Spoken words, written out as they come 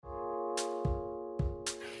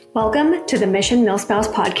Welcome to the Mission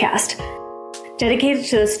Milspouse podcast, dedicated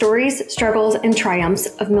to the stories, struggles, and triumphs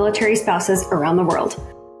of military spouses around the world.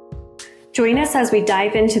 Join us as we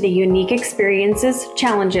dive into the unique experiences,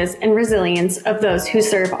 challenges, and resilience of those who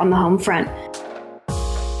serve on the home front.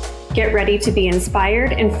 Get ready to be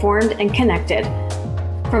inspired, informed, and connected.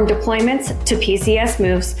 From deployments to PCS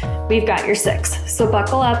moves, we've got your six. So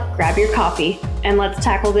buckle up, grab your coffee, and let's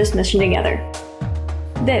tackle this mission together.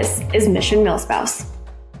 This is Mission Milspouse.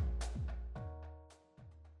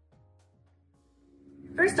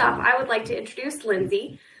 First off, I would like to introduce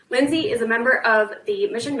Lindsay. Lindsay is a member of the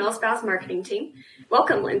Mission Milspouse marketing team.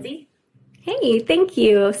 Welcome, Lindsay. Hey, thank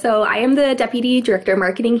you. So I am the Deputy Director of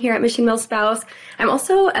Marketing here at Mission Milspouse. I'm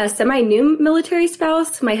also a semi-new military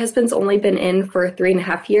spouse. My husband's only been in for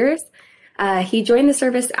 3.5 years. He joined the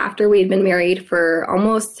service after we had been married for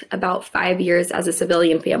almost about 5 years as a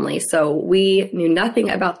civilian family. So we knew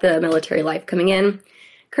nothing about the military life coming in.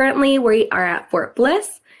 Currently, we are at Fort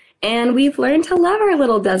Bliss, and we've learned to love our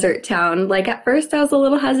little desert town. Like at first I was a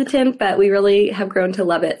little hesitant, but we really have grown to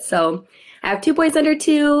love it. So I have 2 boys under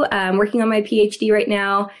 2. I'm working on my PhD right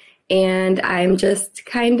now, and I'm just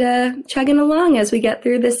kind of chugging along as we get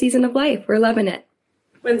through this season of life. We're loving it.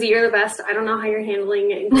 Lindsay, you're the best. I don't know how you're handling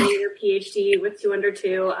getting your PhD with 2 under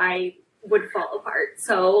 2. I would fall apart.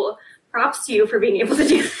 So props to you for being able to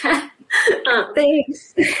do that.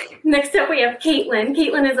 Thanks. Next up, we have Caitlin.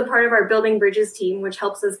 Caitlin is a part of our Building Bridges team, which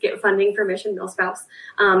helps us get funding for Mission Milspouse.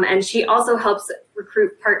 And she also helps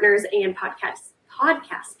recruit partners and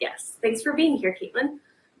podcast guests. Thanks for being here, Caitlin.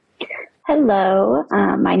 Hello,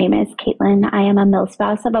 my name is Caitlin. I am a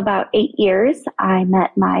milspouse of about 8 years. I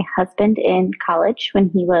met my husband in college when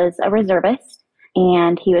he was a reservist,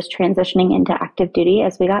 and he was transitioning into active duty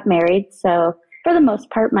as we got married. So for the most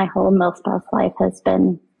part, my whole milspouse life has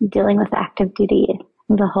been dealing with active duty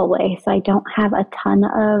the whole way. So I don't have a ton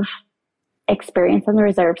of experience on the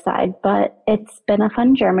reserve side, but it's been a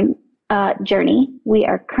fun journey. We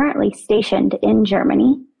are currently stationed in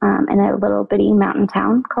Germany in a little bitty mountain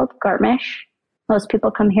town called Garmisch. Most people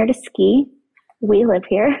come here to ski. We live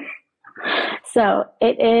here. So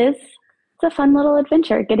it's a fun little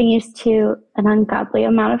adventure, getting used to an ungodly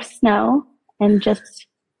amount of snow and just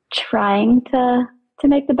trying to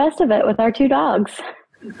make the best of it with our 2 dogs.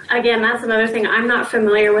 Again, that's another thing. I'm not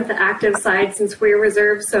familiar with the active side since we're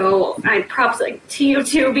reserve, so I props to you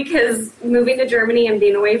too, because moving to Germany and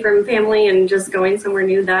being away from family and just going somewhere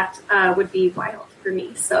new, that would be wild for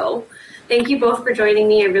me. So thank you both for joining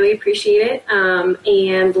me. I really appreciate it.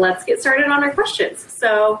 And let's get started on our questions.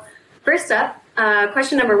 So first up,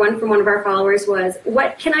 question number 1 from one of our followers was,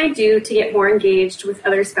 what can I do to get more engaged with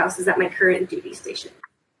other spouses at my current duty station?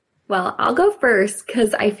 Well, I'll go first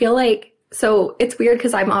because I feel like, so it's weird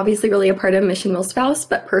because I'm obviously really a part of Mission Milspouse,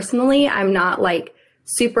 but personally, I'm not like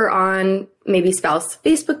super on maybe spouse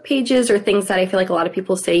Facebook pages or things that I feel like a lot of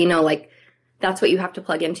people say, like that's what you have to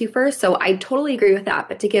plug into first. So I totally agree with that.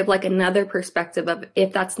 But to give like another perspective of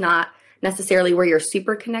if that's not necessarily where you're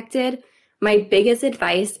super connected, my biggest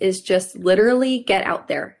advice is just literally get out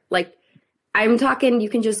there. Like I'm talking, you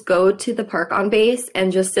can just go to the park on base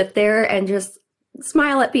and just sit there and just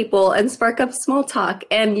smile at people and spark up small talk,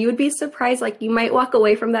 and you would be surprised, like you might walk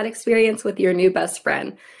away from that experience with your new best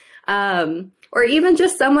friend, or even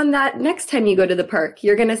just someone that next time you go to the park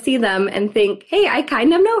you're going to see them and think, hey, I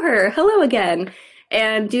kind of know her, hello again,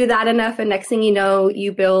 and do that enough, and next thing you know,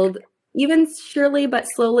 you build even surely but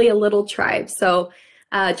slowly a little tribe. So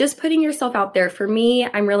just putting yourself out there. For me,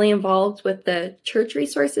 I'm really involved with the church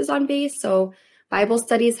resources on base, so Bible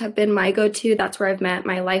studies have been my go-to. That's where I've met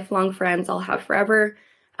my lifelong friends I'll have forever.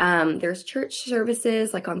 There's church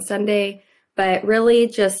services like on Sunday, but really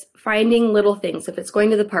just finding little things. If it's going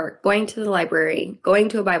to the park, going to the library, going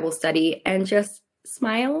to a Bible study, and just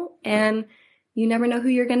smile, and you never know who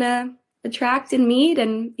you're going to attract and meet,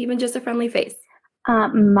 and even just a friendly face.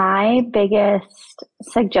 My biggest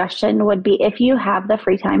suggestion would be, if you have the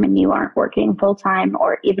free time and you aren't working full-time,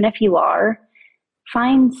 or even if you are,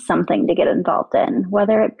 find something to get involved in,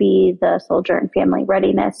 whether it be the Soldier and Family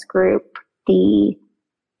Readiness Group, the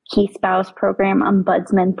Key Spouse Program,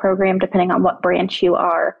 Ombudsman Program, depending on what branch you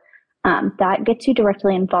are. That gets you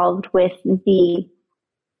directly involved with the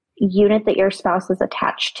unit that your spouse is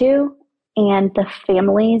attached to and the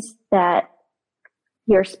families that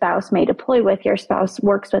your spouse may deploy with, your spouse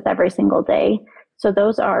works with every single day. So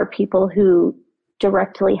those are people who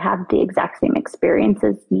directly have the exact same experience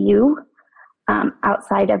as you.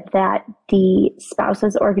 Outside of that, the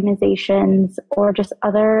spouses organizations or just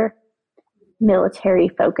other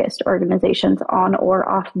military-focused organizations on or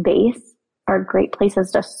off base are great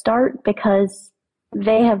places to start, because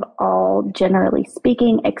they have all, generally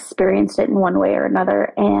speaking, experienced it in one way or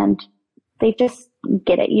another, and they just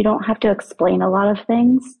get it. You don't have to explain a lot of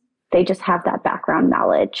things. They just have that background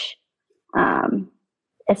knowledge.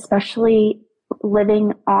 Especially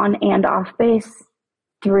living on and off base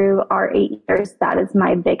through our 8 years, that is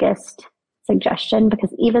my biggest suggestion,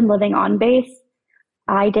 because even living on base,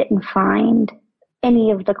 I didn't find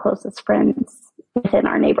any of the closest friends within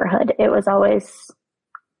our neighborhood. It was always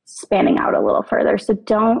spanning out a little further. So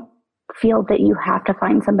don't feel that you have to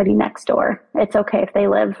find somebody next door. It's okay if they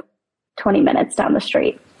live 20 minutes down the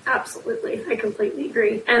street. Absolutely. I completely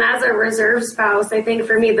agree. And as a reserve spouse, I think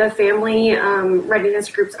for me, the family readiness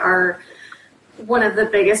groups are one of the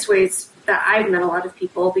biggest ways that I've met a lot of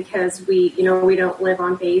people, because we don't live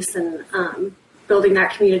on base, and building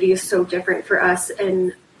that community is so different for us.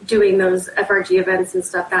 And doing those FRG events and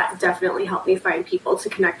stuff, that definitely helped me find people to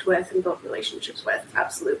connect with and build relationships with.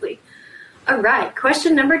 Absolutely. All right.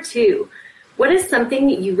 Question number 2. What is something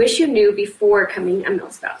you wish you knew before becoming a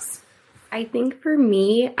milspouse? I think for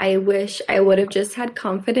me, I wish I would have just had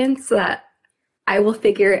confidence that I will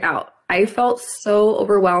figure it out. I felt so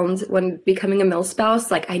overwhelmed when becoming a milspouse.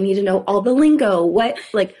 Like, I need to know all the lingo. What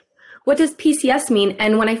does PCS mean?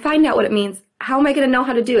 And when I find out what it means, how am I going to know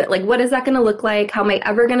how to do it? Like, what is that going to look like? How am I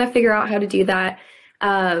ever going to figure out how to do that?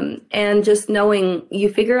 And just knowing you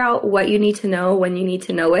figure out what you need to know when you need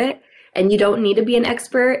to know it. And you don't need to be an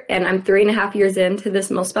expert. And I'm 3.5 years into this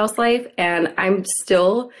milspouse life, and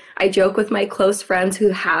I joke with my close friends who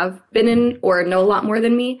have been in or know a lot more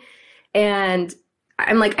than me. And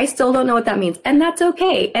I'm like, I still don't know what that means. And that's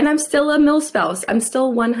okay. And I'm still a milspouse. I'm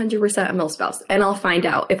still 100% a milspouse. And I'll find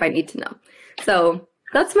out if I need to know. So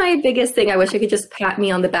that's my biggest thing. I wish I could just pat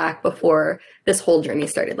me on the back before this whole journey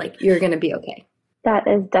started. Like, you're going to be okay. That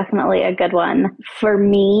is definitely a good one. For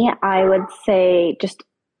me, I would say just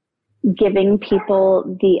giving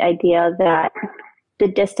people the idea that the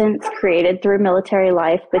distance created through military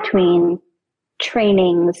life between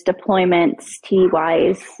trainings, deployments,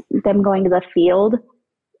 TDYs, them going to the field,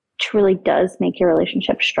 truly does make your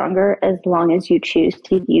relationship stronger, as long as you choose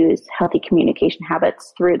to use healthy communication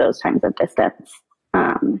habits through those times of distance.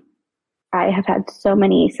 I have had so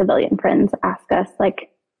many civilian friends ask us, like,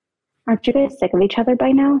 aren't you guys sick of each other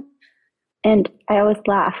by now? And I always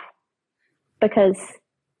laugh, because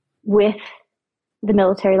with the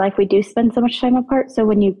military life, we do spend so much time apart. So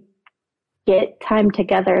when you get time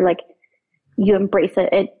together, like, you embrace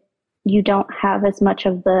it. You don't have as much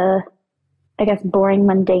of the, I guess, boring,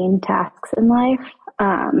 mundane tasks in life.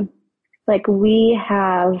 Like, we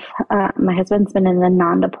have, my husband's been in the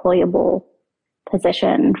non-deployable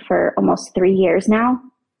position for almost 3 years now,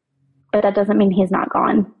 but that doesn't mean he's not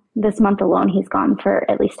gone. This month alone, he's gone for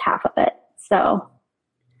at least half of it. So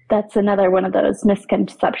that's another one of those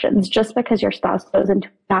misconceptions. Just because your spouse goes into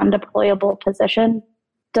a non-deployable position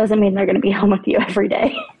doesn't mean they're going to be home with you every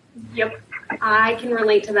day. Yep. I can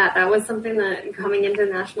relate to that. That was something that, coming into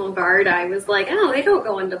the National Guard, I was like, oh, they don't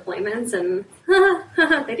go on deployments, and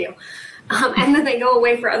they do. And then they go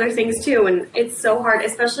away for other things too. And it's so hard,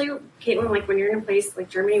 especially, Caitlin, like when you're in a place like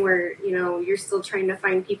Germany where, you're still trying to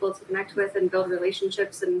find people to connect with and build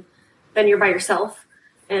relationships, and then you're by yourself.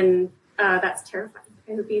 And that's terrifying.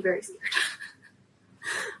 I would be very scared.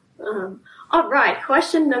 All right.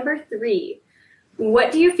 Question number 3.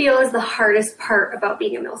 What do you feel is the hardest part about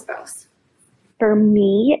being a milspouse? For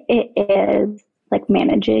me, it is like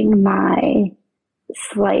managing my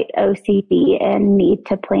slight OCD and need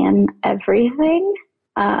to plan everything.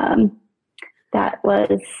 That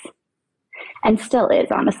was, and still is,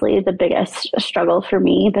 honestly, the biggest struggle for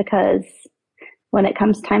me, because when it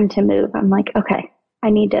comes time to move, I'm like, okay, I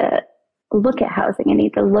need to look at housing. I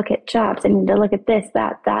need to look at jobs. I need to look at this,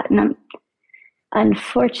 that. And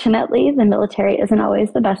unfortunately, the military isn't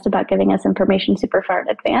always the best about giving us information super far in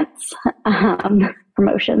advance.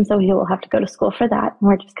 Promotion, so we will have to go to school for that. And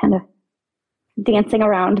we're just kind of dancing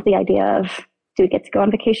around the idea of, do we get to go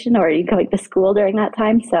on vacation, or are you going to school during that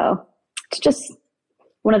time? So it's just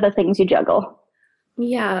one of the things you juggle.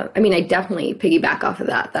 Yeah. I mean, I definitely piggyback off of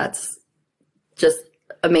that. That's just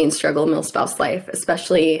a main struggle in milspouse life,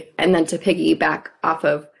 especially, and then to piggyback off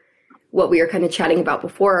of what we were kind of chatting about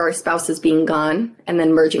before, our spouses being gone and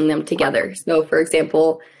then merging them together. So for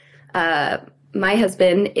example, my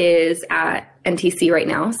husband is at NTC right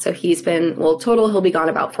now. So he's been, total, he'll be gone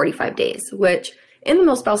about 45 days, which in the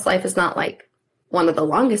milspouse life is not like one of the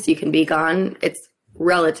longest you can be gone. It's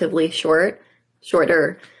relatively shorter.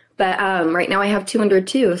 But right now I have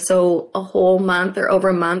 202. So a whole month or over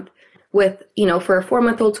a month with, for a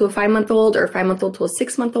 4-month-old to a 5-month-old, or a 5-month-old to a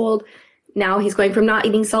 6-month-old. Now he's going from not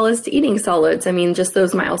eating solids to eating solids. I mean, just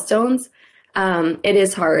those milestones. It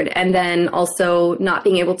is hard. And then also not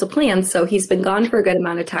being able to plan. So he's been gone for a good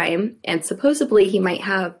amount of time, and supposedly he might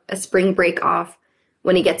have a spring break off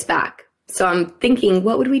when he gets back. So I'm thinking,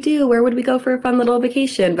 what would we do? Where would we go for a fun little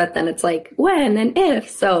vacation? But then it's like, when and if.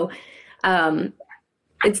 So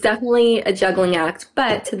it's definitely a juggling act.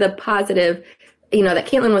 But to the positive, that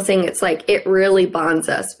Caitlin was saying, it's like it really bonds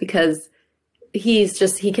us because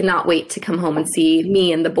he cannot wait to come home and see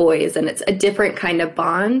me and the boys. And it's a different kind of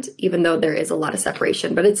bond, even though there is a lot of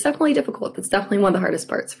separation. But it's definitely difficult. It's definitely one of the hardest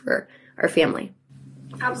parts for our family.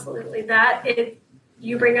 Absolutely.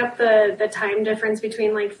 You bring up the time difference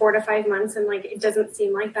between like 4 to 5 months, and like it doesn't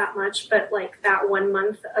seem like that much, but like that 1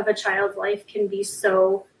 month of a child's life can be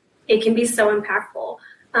so impactful.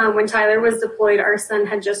 When Tyler was deployed, our son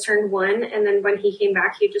had just turned 1, and then when he came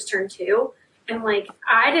back, he just turned 2. And like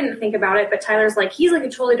I didn't think about it, but Tyler's like, he's like a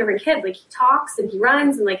totally different kid. Like he talks and he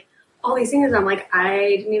runs and like all these things. I'm like,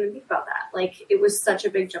 I didn't even think about that. Like it was such a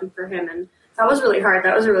big jump for him, and that was really hard.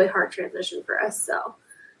 That was a really hard transition for us. So.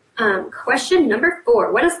 Question number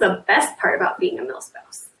 4. What is the best part about being a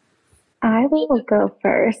milspouse? I will go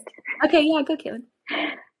first. Okay, yeah, go, Caitlin.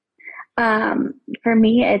 For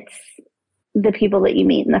me, it's the people that you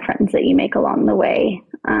meet and the friends that you make along the way.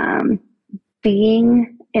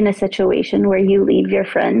 Being in a situation where you leave your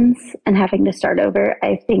friends and having to start over,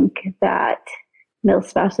 I think that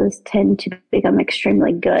milspouses tend to become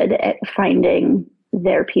extremely good at finding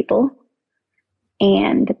their people.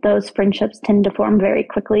 And those friendships tend to form very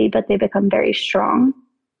quickly, but they become very strong.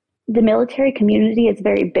 The military community is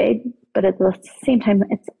very big, but at the same time,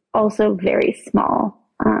 it's also very small.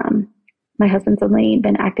 My husband's only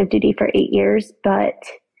been active duty for 8 years, but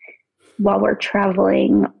while we're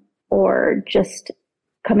traveling or just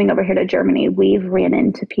coming over here to Germany, we've ran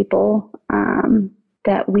into people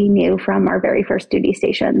that we knew from our very first duty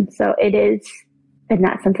station. So it is, in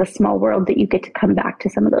that sense, a small world that you get to come back to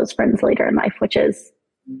some of those friends later in life, which is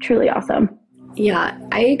truly awesome. Yeah,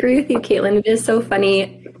 I agree with you, Caitlin. It is so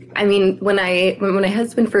funny. I mean, when my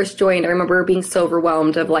husband first joined, I remember being so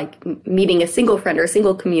overwhelmed of like meeting a single friend or a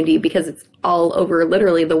single community because it's all over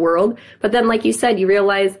literally the world. But then, like you said, you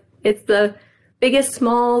realize it's the biggest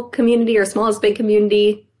small community or smallest big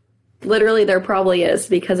community literally there probably is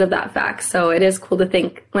because of that fact. So it is cool to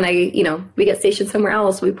think when we get stationed somewhere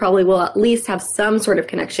else, we probably will at least have some sort of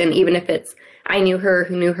connection, even if it's I knew her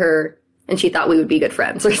who knew her and she thought we would be good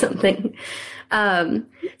friends or something.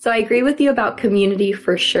 So I agree with you about community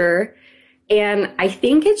for sure. And I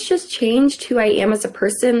think it's just changed who I am as a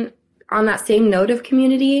person on that same note of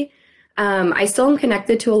community. I still am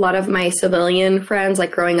connected to a lot of my civilian friends,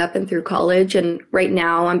 like growing up and through college. And right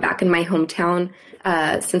now I'm back in my hometown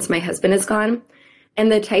since my husband is gone.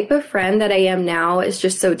 And the type of friend that I am now is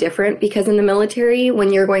just so different because in the military,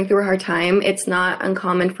 when you're going through a hard time, it's not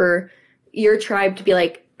uncommon for your tribe to be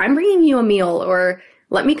like, I'm bringing you a meal, or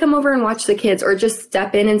let me come over and watch the kids, or just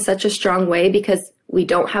step in such a strong way because we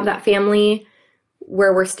don't have that family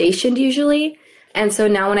where we're stationed usually. And so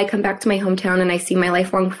now when I come back to my hometown and I see my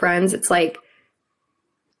lifelong friends, it's like,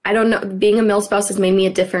 I don't know, being a milspouse has made me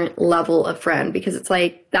a different level of friend because it's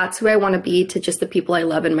like, that's who I want to be to just the people I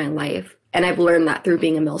love in my life. And I've learned that through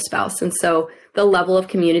being a milspouse. And so the level of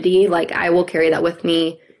community, like I will carry that with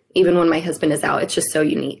me even when my husband is out. It's just so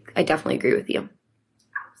unique. I definitely agree with you.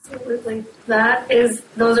 Absolutely.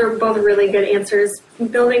 Those are both really good answers.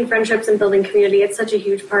 Building friendships and building community, it's such a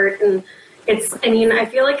huge part. And I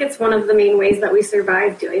feel like it's one of the main ways that we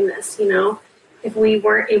survive doing this, If we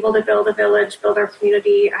weren't able to build a village, build our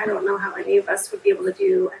community, I don't know how any of us would be able to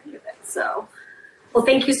do any of it. So, well,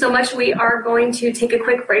 thank you so much. We are going to take a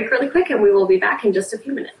quick break really quick, and we will be back in just a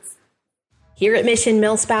few minutes. Here at Mission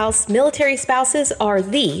MilSpouse, military spouses are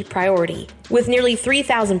the priority. With nearly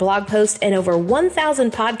 3,000 blog posts and over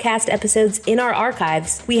 1,000 podcast episodes in our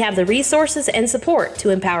archives, we have the resources and support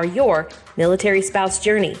to empower your military spouse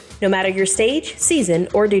journey, no matter your stage, season,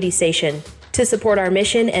 or duty station. To support our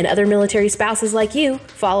mission and other military spouses like you,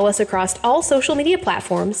 follow us across all social media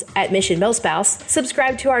platforms at Mission MilSpouse,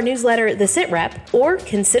 subscribe to our newsletter, The Sit Rep, or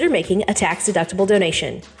consider making a tax-deductible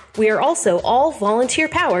donation. We are also all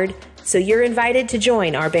volunteer-powered, so you're invited to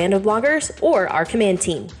join our band of bloggers or our command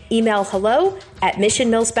team. Email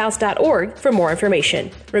hello@missionmilspouse.org for more information.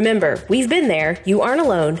 Remember, we've been there. You aren't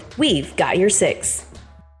alone. We've got your six.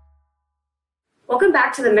 Welcome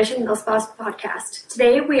back to the Mission MilSpouse podcast.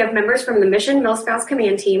 Today, we have members from the Mission MilSpouse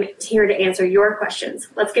command team here to answer your questions.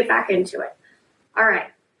 Let's get back into it. All right.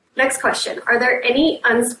 Next question. Are there any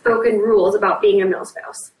unspoken rules about being a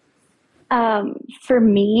milspouse? For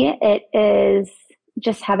me, it is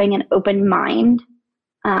just having an open mind.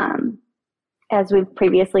 as we've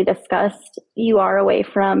previously discussed, you are away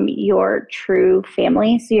from your true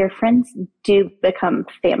family. So your friends do become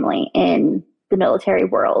family in the military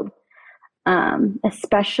world,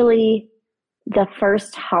 especially the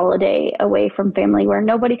first holiday away from family where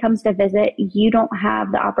nobody comes to visit. You don't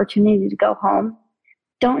have the opportunity to go home.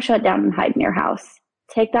 Don't shut down and hide in your house.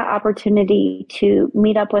 Take that opportunity to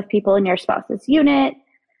meet up with people in your spouse's unit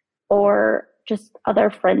or just other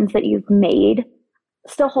friends that you've made.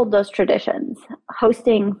 Still hold those traditions.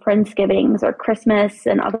 Hosting Friendsgivings or Christmas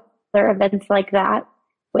and other events like that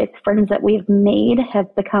with friends that we've made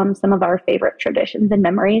have become some of our favorite traditions and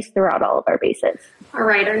memories throughout all of our bases. All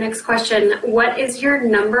right, our next question. What is your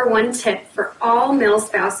number one tip for all male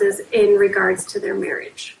spouses in regards to their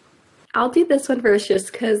marriage? I'll do this one first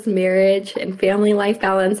just because marriage and family life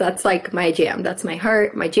balance, that's like my jam. That's my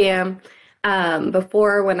heart, my jam.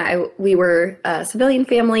 Before, when we were a civilian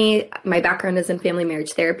family, my background is in family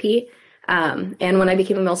marriage therapy. And when I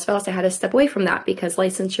became a male spouse, I had to step away from that because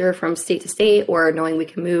licensure from state to state or knowing we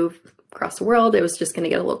can move across the world, it was just going to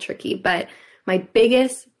get a little tricky. But my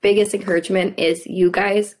biggest encouragement is you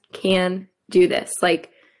guys can do this.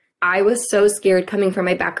 Like, I was so scared coming from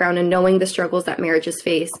my background and knowing the struggles that marriages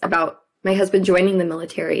face about my husband joining the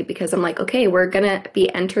military, because I'm like, okay, we're going to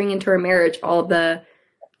be entering into our marriage, all the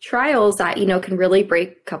trials that, can really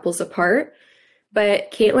break couples apart.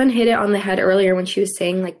 But Caitlin hit it on the head earlier when she was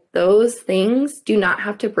saying, like, those things do not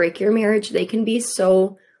have to break your marriage. They can be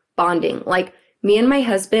so bonding. Like, me and my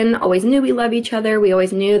husband always knew we love each other. We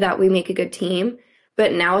always knew that we make a good team.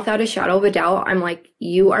 But now, without a shadow of a doubt, I'm like,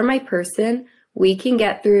 you are my person. We can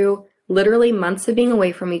get through literally months of being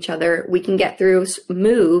away from each other. We can get through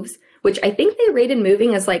moves, which I think they rated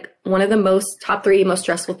moving as like one of the top 3 most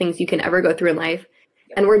stressful things you can ever go through in life.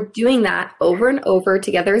 And we're doing that over and over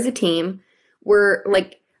together as a team. We're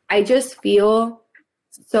like, I just feel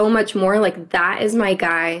so much more like that is my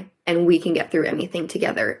guy and we can get through anything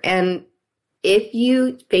together. And if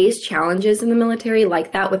you face challenges in the military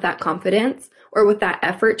like that, with that confidence or with that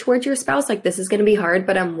effort towards your spouse, like, this is going to be hard,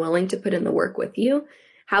 but I'm willing to put in the work with you.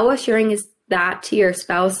 How assuring is that to your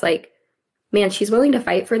spouse? Like, man, she's willing to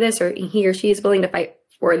fight for this, or he or she is willing to fight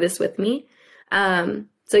for this with me.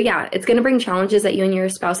 So yeah, it's going to bring challenges that you and your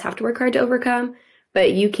spouse have to work hard to overcome,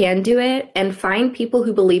 but you can do it. And find people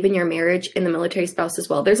who believe in your marriage in the military spouse as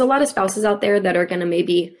well. There's a lot of spouses out there that are going to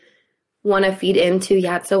maybe want to feed into,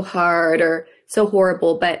 yeah, it's so hard or so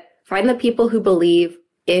horrible, but find the people who believe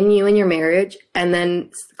in you and your marriage, and then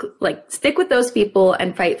like stick with those people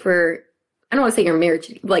and fight for, I don't want to say your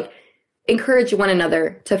marriage, like encourage one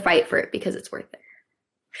another to fight for it because it's worth it.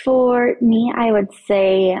 For me, I would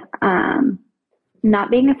say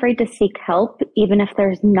not being afraid to seek help, even if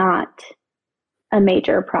there's not a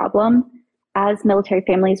major problem. As military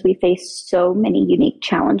families, we face so many unique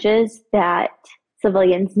challenges that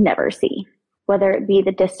civilians never see, whether it be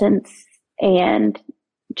the distance and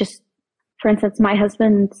just, for instance, my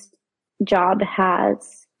husband's job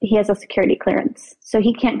he has a security clearance, so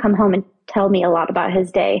he can't come home and tell me a lot about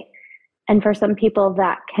his day. And for some people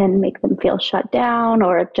that can make them feel shut down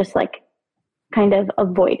or just like kind of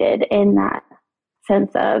avoided in that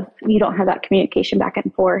sense of you don't have that communication back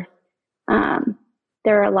and forth.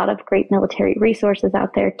 There are a lot of great military resources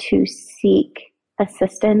out there to seek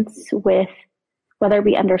assistance with, whether it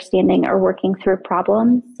be understanding or working through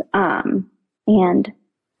problems. And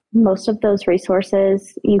most of those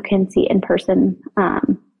resources you can see in person.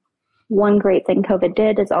 One great thing COVID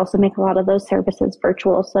did is also make a lot of those services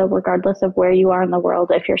virtual. So regardless of where you are in the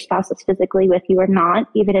world, if your spouse is physically with you or not,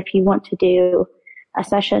 even if you want to do a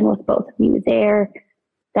session with both of you there,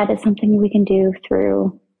 that is something we can do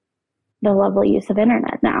through the lovely use of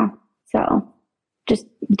internet now. So just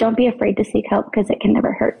don't be afraid to seek help because it can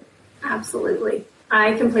never hurt. Absolutely.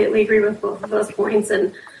 I completely agree with both of those points.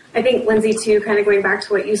 And I think, Lindsay, too, kind of going back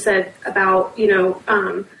to what you said about,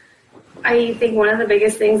 I think one of the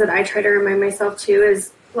biggest things that I try to remind myself too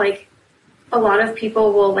is, like, a lot of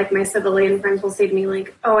people will, like, my civilian friends will say to me,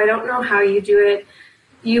 like, oh, I don't know how you do it.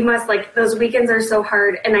 You must, like, those weekends are so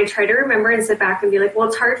hard. And I try to remember and sit back and be like, well,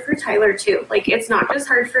 it's hard for Tyler too. Like, it's not just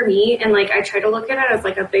hard for me. And, like, I try to look at it as,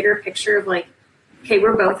 like, a bigger picture of, like, okay,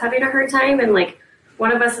 we're both having a hard time. And, like,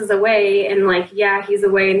 one of us is away and, like, yeah, he's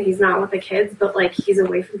away and he's not with the kids, but, like, he's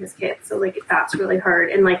away from his kids. So, like, that's really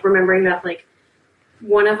hard. And, like, remembering that, like,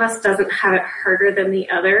 one of us doesn't have it harder than the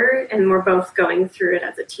other, and we're both going through it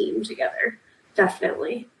as a team together.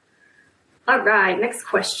 Definitely. All right, next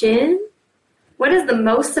question. What is the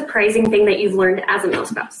most surprising thing that you've learned as a male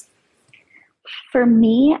spouse? For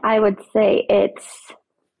me, I would say it's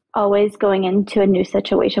always going into a new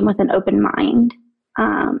situation with an open mind.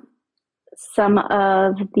 some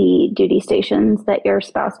of the duty stations that your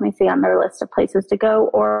spouse may see on their list of places to go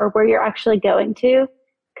or where you're actually going to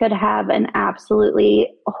could have an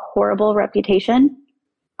absolutely horrible reputation.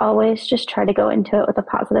 Always just try to go into it with a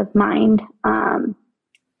positive mind.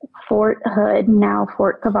 Fort Hood, now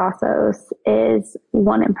Fort Cavazos, is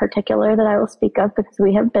one in particular that I will speak of because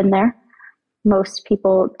we have been there. Most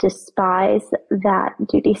people despise that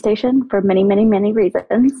duty station for many, many, many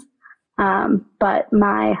reasons. But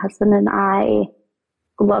my husband and I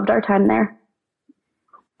loved our time there.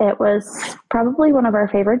 It was probably one of our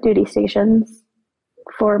favorite duty stations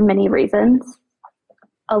for many reasons.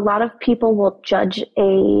 A lot of people will judge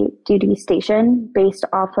a duty station based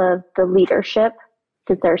off of the leadership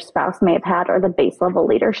that their spouse may have had or the base level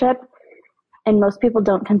leadership. And most people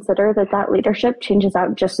don't consider that that leadership changes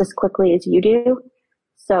out just as quickly as you do.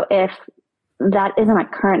 So if that isn't a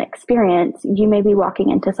current experience, you may be walking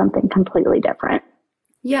into something completely different.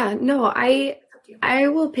 Yeah, no, I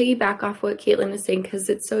will piggyback off what Caitlin is saying because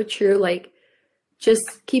it's so true. Like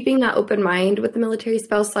just keeping that open mind with the military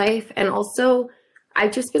spouse life. And also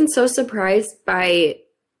I've just been so surprised by,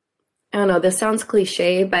 I don't know, this sounds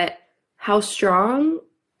cliche, but how strong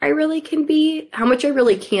I really can be, how much I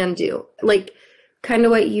really can do. Like kind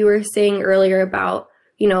of what you were saying earlier about,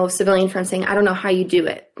 you know, civilian friends saying, I don't know how you do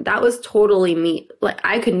it. That was totally me. Like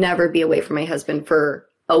I could never be away from my husband for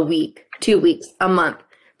a week, 2 weeks, a month.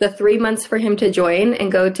 The 3 months for him to join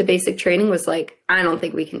and go to basic training was like, I don't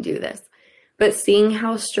think we can do this. But seeing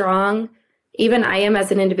how strong even I am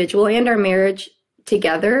as an individual and our marriage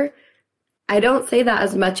together, I don't say that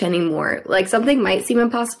as much anymore. Like something might seem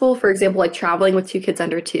impossible, for example, like traveling with 2 kids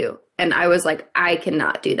under 2. And I was like, I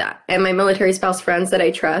cannot do that. And my military spouse friends that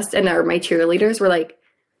I trust and are my cheerleaders were like,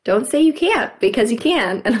 don't say you can't because you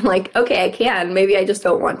can. And I'm like, okay, I can. Maybe I just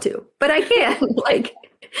don't want to, but I can.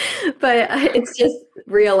 But it's just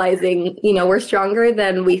realizing, you know, we're stronger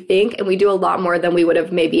than we think and we do a lot more than we would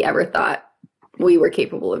have maybe ever thought we were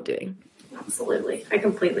capable of doing. Absolutely. I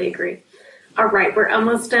completely agree. All right, we're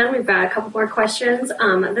almost done. We've got a couple more questions.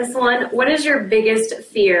 This one, what is your biggest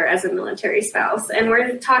fear as a military spouse? And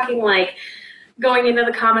we're talking like going into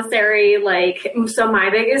the commissary, like, so my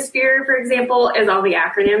biggest fear, for example, is all the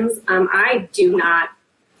acronyms.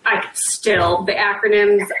 The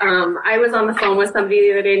acronyms. I was on the phone with somebody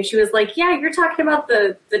the other day and she was like, yeah, you're talking about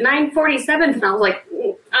the 947th. And I was like,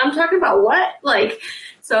 I'm talking about what? Like,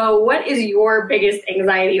 so what is your biggest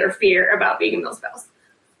anxiety or fear about being a mil spouse?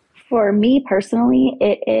 For me personally,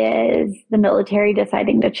 it is the military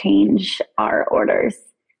deciding to change our orders.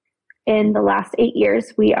 In the last 8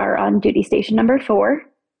 years, we are on duty station number 4.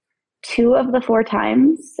 2 of the 4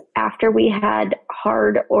 times after we had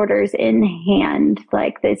hard orders in hand,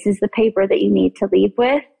 like this is the paper that you need to leave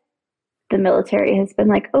with, the military has been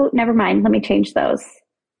like, oh, never mind, let me change those.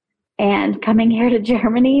 And coming here to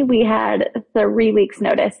Germany, we had 3 weeks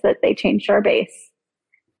notice that they changed our base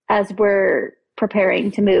as we're preparing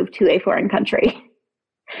to move to a foreign country.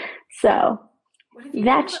 So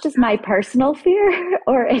that's just my personal fear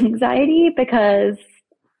or anxiety because,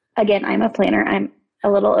 again, I'm a planner. I'm a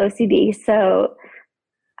little OCD, so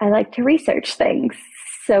I like to research things.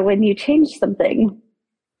 So when you change something,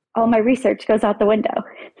 all my research goes out the window.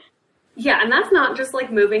 Yeah, and that's not just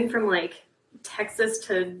like moving from like Texas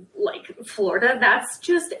to like Florida. That's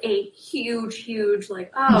just a huge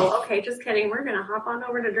like, oh, okay, just kidding. We're going to hop on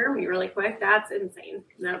over to Germany really quick. That's insane.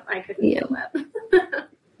 No, I couldn't feel that.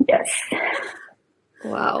 Yes.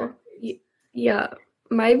 Wow. Yeah.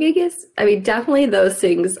 My biggest, definitely those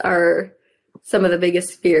things are some of the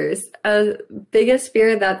biggest fears. Biggest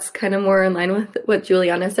fear that's kind of more in line with what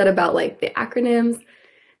Juliana said about like the acronyms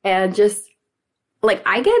and just like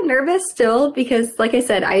I get nervous still because like I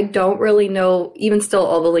said, I don't really know even still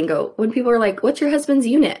all the lingo. When people are like, what's your husband's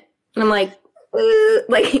unit? And I'm like,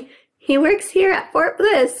 he works here at Fort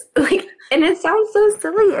Bliss. Like, and it sounds so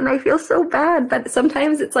silly and I feel so bad, but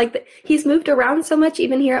sometimes it's like he's moved around so much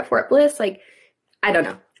even here at Fort Bliss. Like, I don't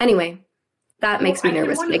know. Anyway, that makes me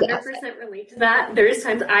nervous. I can 100% relate to that. There's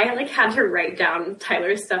times I like had to write down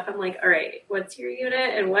Tyler's stuff. I'm like, all right, what's your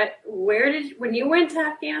unit and when you went to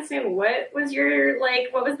Afghanistan, what was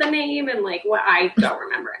the name and like what? I don't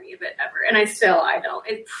remember any of it ever. And I don't.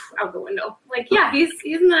 It's out the window. Like, yeah, he's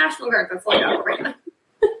in the National Guard. That's like out right now.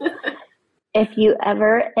 If you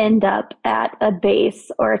ever end up at a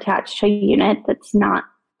base or attached to a unit that's not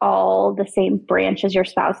all the same branch as your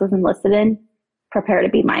spouse is enlisted in, prepare to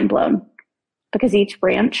be mind blown. Because each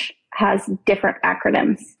branch has different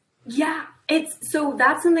acronyms. Yeah, that's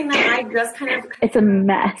something that I just kind of... It's a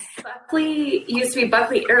mess. Buckley used to be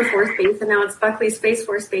Buckley Air Force Base, and now it's Buckley Space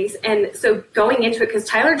Force Base. And so going into it, because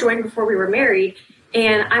Tyler joined before we were married,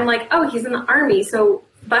 And I'm like, oh, he's in the Army. So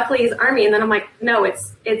Buckley is Army. And then I'm like, no,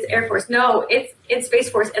 it's Air Force. No, it's Space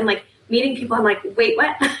Force. And like meeting people, I'm like, wait,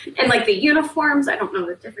 what? And like the uniforms, I don't know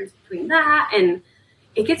the difference between that. And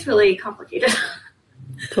it gets really complicated.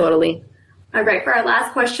 Totally. All right. For our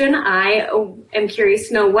last question, I am curious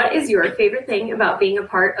to know, what is your favorite thing about being a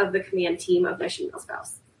part of the command team of Mission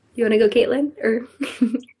MilSpouse? You want to go, Caitlin? Or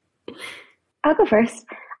I'll go first.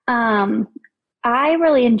 I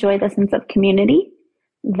really enjoy the sense of community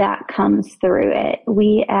that comes through it.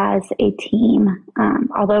 We as a team,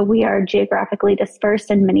 although we are geographically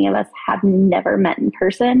dispersed and many of us have never met in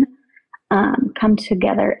person, come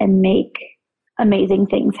together and make amazing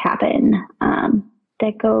things happen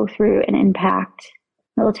that go through and impact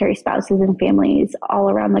military spouses and families all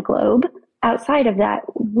around the globe. Outside of that,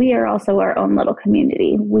 we are also our own little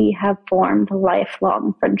community. We have formed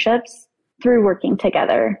lifelong friendships through working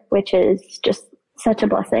together, which is just such a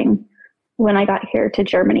blessing. When I got here to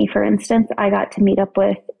Germany, for instance, I got to meet up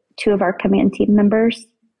with 2 of our command team members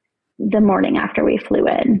the morning after we flew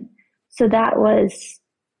in. So that was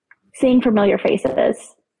seeing familiar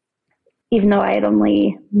faces, even though I had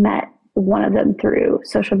only met one of them through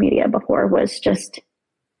social media before, was just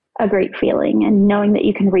a great feeling. And knowing that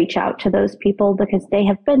you can reach out to those people because they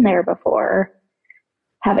have been there before,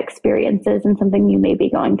 have experiences in something you may be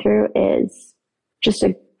going through, is just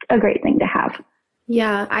a great thing to have.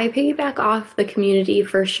 Yeah, I piggyback off the community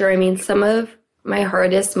for sure. I mean, some of my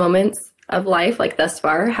hardest moments of life, like thus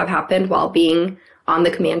far, have happened while being on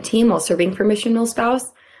the command team, while serving for Mission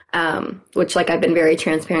MilSpouse, which, like, I've been very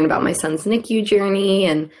transparent about my son's NICU journey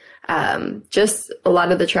and just a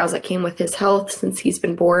lot of the trials that came with his health since he's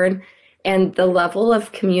been born. And the level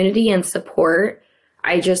of community and support,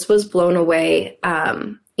 I just was blown away,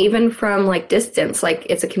 even from like distance. Like,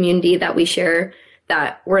 it's a community that we share,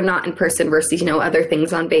 that we're not in person versus, other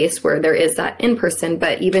things on base where there is that in person,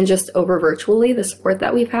 but even just over virtually, the support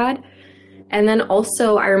that we've had. And then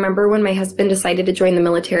also, I remember when my husband decided to join the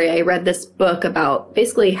military, I read this book about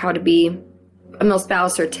basically how to be a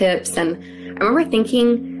MilSpouse or tips. And I remember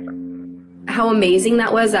thinking how amazing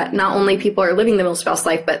that was, that not only people are living the MilSpouse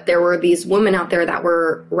life, but there were these women out there that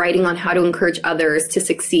were writing on how to encourage others to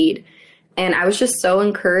succeed. And I was just so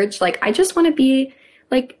encouraged. Like, I just want to be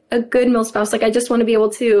like a good MilSpouse. Like, I just want to be able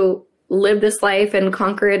to live this life and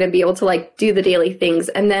conquer it and be able to like do the daily things.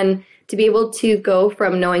 And then to be able to go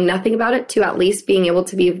from knowing nothing about it to at least being able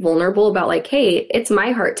to be vulnerable about like, hey, it's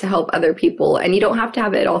my heart to help other people. And you don't have to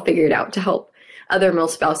have it all figured out to help other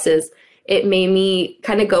MilSpouses. It made me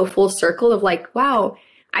kind of go full circle of like, wow,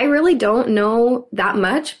 I really don't know that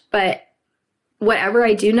much, but whatever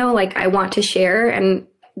I do know, like, I want to share. And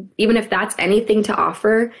even if that's anything to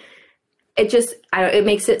offer, it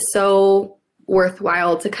makes it so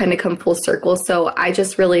worthwhile to kind of come full circle. So I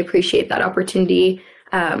just really appreciate that opportunity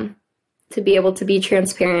to be able to be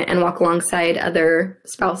transparent and walk alongside other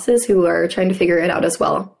spouses who are trying to figure it out as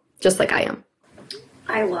well, just like I am.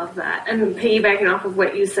 I love that. And piggybacking off of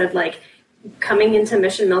what you said, like, coming into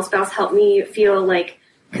Mission MilSpouse helped me feel like,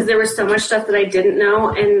 because there was so much stuff that I didn't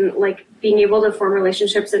know, and like being able to form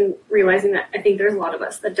relationships and realizing that I think there's a lot of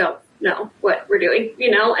us that don't know what we're doing,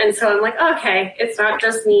 and so I'm like, okay, it's not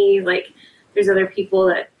just me, like there's other people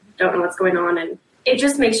that don't know what's going on, and it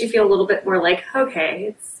just makes you feel a little bit more like,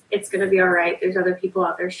 okay, it's going to be all right. There's other people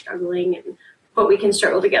out there struggling, but we can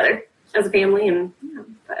struggle together as a family. And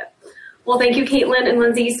well, thank you, Caitlin and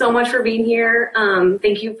Lindsay, so much for being here.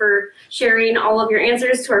 Thank you for sharing all of your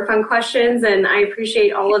answers to our fun questions, and I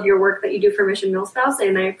appreciate all of your work that you do for Mission MilSpouse,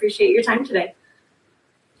 and I appreciate your time today.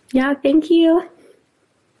 Yeah, thank you.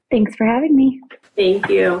 Thanks for having me. Thank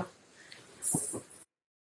you.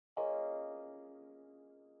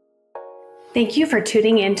 Thank you for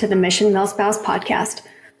tuning in to the Mission MilSpouse podcast.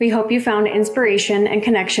 We hope you found inspiration and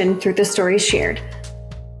connection through the stories shared.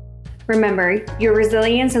 Remember, your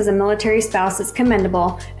resilience as a military spouse is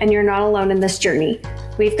commendable, and you're not alone in this journey.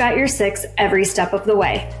 We've got your six every step of the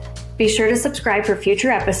way. Be sure to subscribe for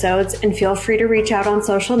future episodes, and feel free to reach out on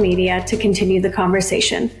social media to continue the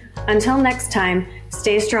conversation. Until next time,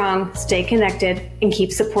 stay strong, stay connected, and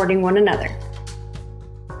keep supporting one another.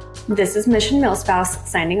 This is Mission MilSpouse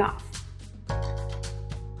signing off.